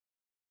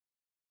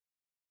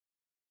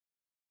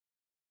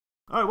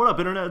Alright, what up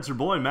internet? It's your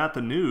boy Matt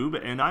the Noob,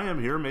 and I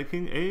am here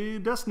making a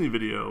Destiny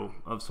video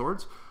of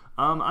sorts.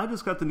 I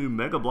just got the new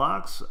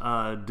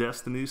MegaBloks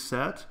Destiny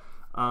set.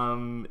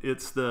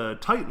 It's the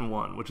Titan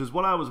one, which is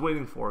what I was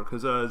waiting for,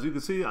 because as you can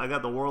see, I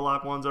got the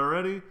Warlock ones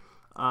already.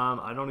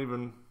 I don't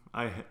even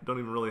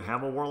really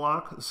have a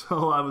Warlock,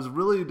 so I was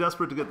really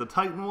desperate to get the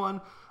Titan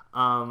one.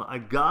 I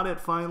got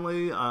it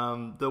finally.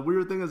 The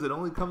weird thing is it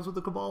only comes with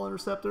the Cabal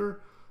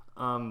Interceptor.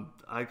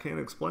 I can't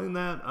explain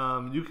that.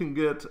 You can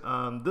get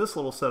this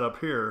little setup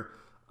here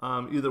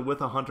either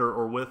with a Hunter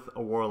or with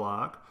a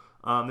Warlock.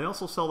 They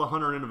also sell the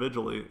Hunter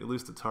individually, at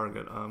least at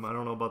Target. I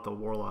don't know about the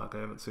Warlock. I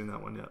haven't seen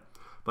that one yet.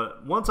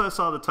 But once I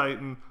saw the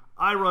Titan,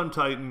 I run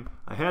Titan.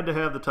 I had to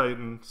have the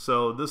Titan,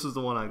 so this is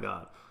the one I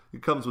got. He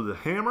comes with a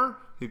hammer.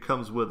 He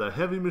comes with a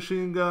heavy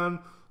machine gun.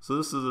 So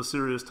this is a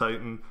serious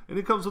Titan. And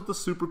he comes with the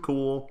super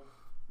cool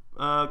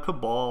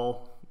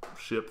Cabal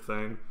ship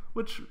thing,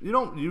 which you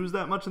don't use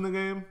that much in the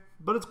game,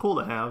 but it's cool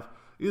to have.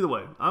 Either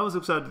way, I was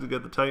excited to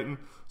get the Titan.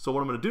 So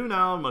what I'm going to do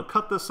now, I'm going to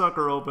cut this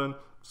sucker open,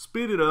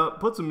 speed it up,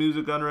 put some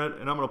music under it,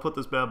 and I'm going to put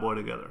this bad boy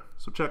together.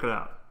 So check it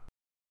out.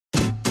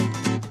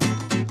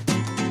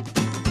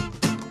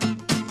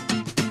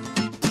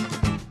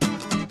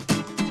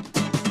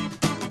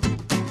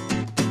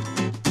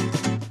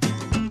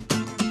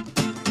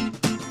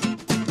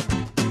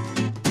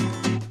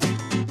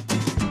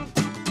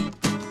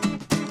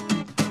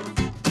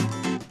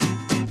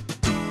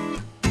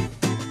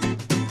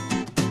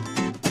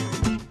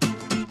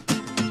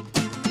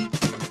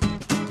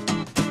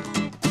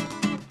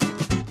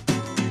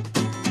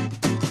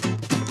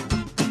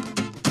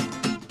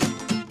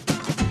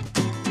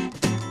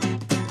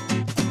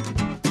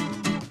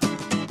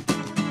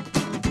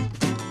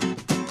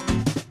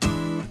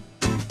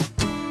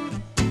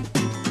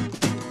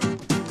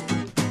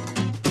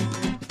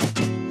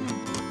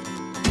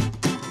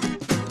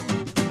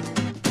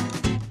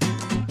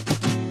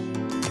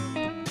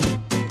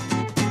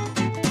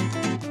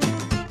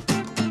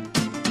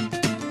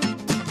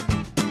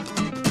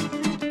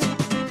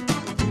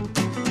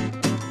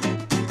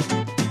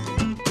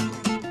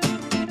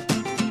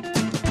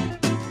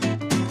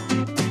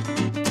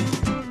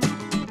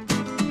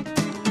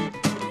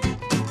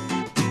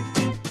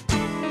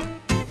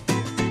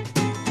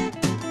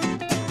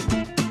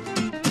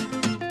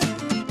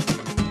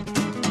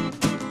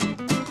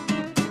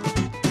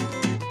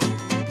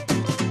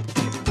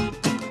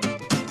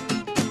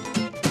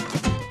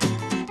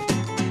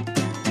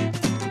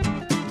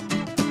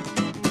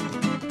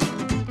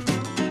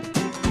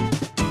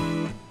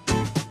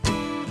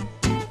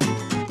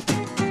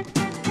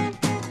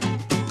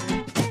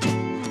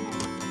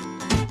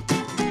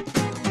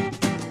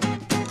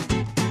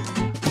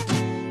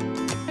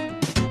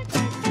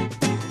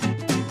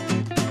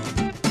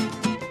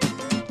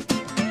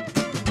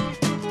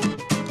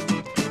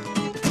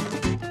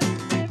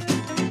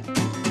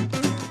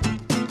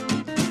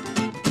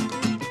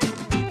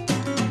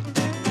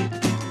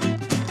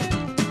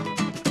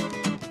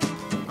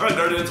 Alright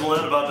Guardians, well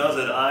that about does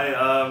it. I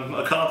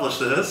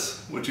accomplished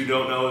this, which you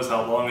don't know is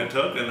how long it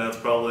took, and that's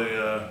probably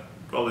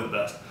the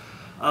best.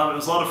 It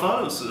was a lot of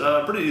fun. It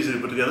was pretty easy to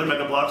put together.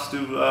 MegaBloks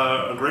do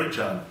a great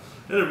job.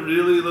 And it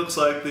really looks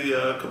like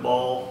the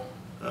Cabal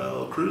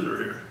little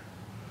cruiser here.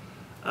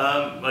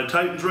 My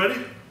Titan's ready.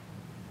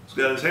 He's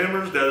got his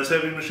hammers, got his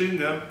heavy machine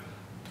gun.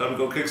 Time to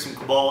go kick some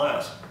Cabal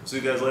ass. See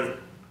you guys later.